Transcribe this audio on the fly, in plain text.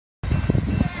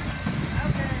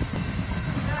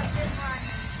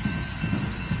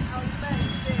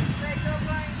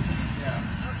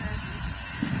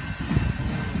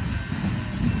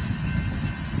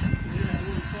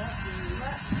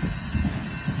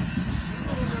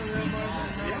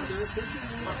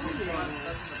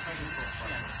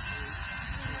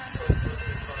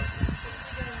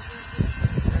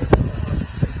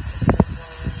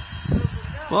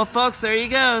Well, folks, there he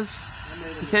goes.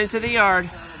 He's heading to the yard.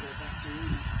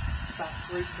 Stopped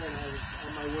freight train. I was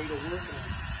on my way to work, and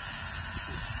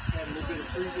I had a little bit of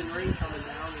freezing rain coming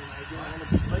down, and I didn't want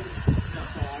to be late.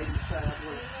 So I decided I'm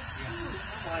going to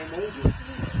climb over.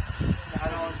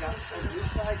 Got on, got on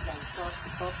this side, got across the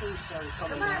bumpers, started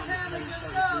coming down, the train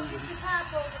started moving.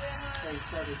 Train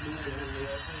started moving, and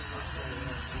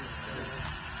so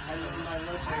I learned my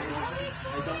lesson. I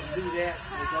don't do that.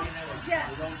 I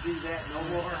don't do that no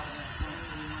more.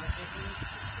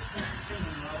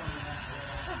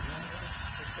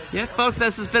 Yeah, folks,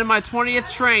 this has been my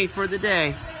 20th train for the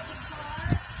day.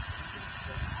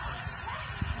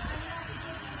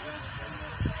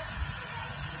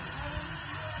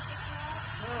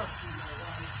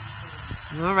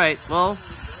 Alright, well,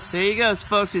 there he goes,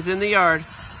 folks. He's in the yard.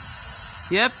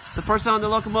 Yep, the person on the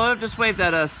locomotive just waved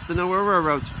at us. The Nowhere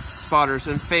Railroad spotters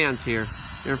and fans here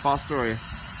in Fostoria.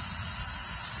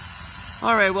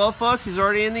 Alright, well, folks, he's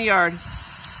already in the yard.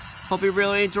 Hope you're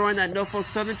really enjoying that Norfolk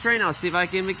Southern train. I'll see if I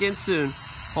can make it again soon.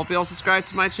 Hope you all subscribe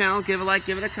to my channel. Give a like,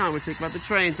 give it a comment. Think about the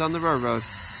trains on the railroad.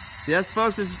 Yes,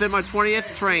 folks, this has been my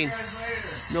 20th train.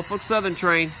 Norfolk Southern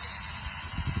train.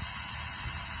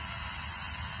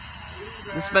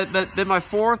 This has been my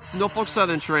 4th Norfolk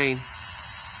Southern train.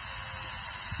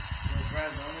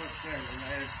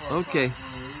 Okay.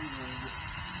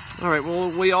 Alright, well,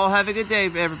 we all have a good day,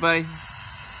 everybody.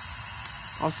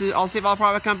 I'll see if I'll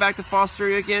probably come back to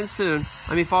Fostoria again soon.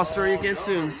 Alright,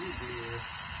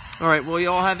 well,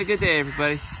 you all have a good day,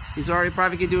 everybody. He's already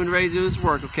probably ready to do his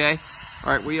work, okay?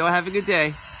 Alright, well, you all have a good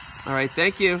day. Alright,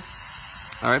 thank you.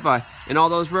 Alright, bye. And all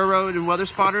those railroad and weather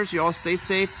spotters, you all stay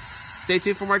safe. Stay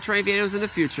tuned for more train videos in the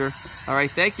future.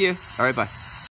 Alright, thank you. Alright, bye.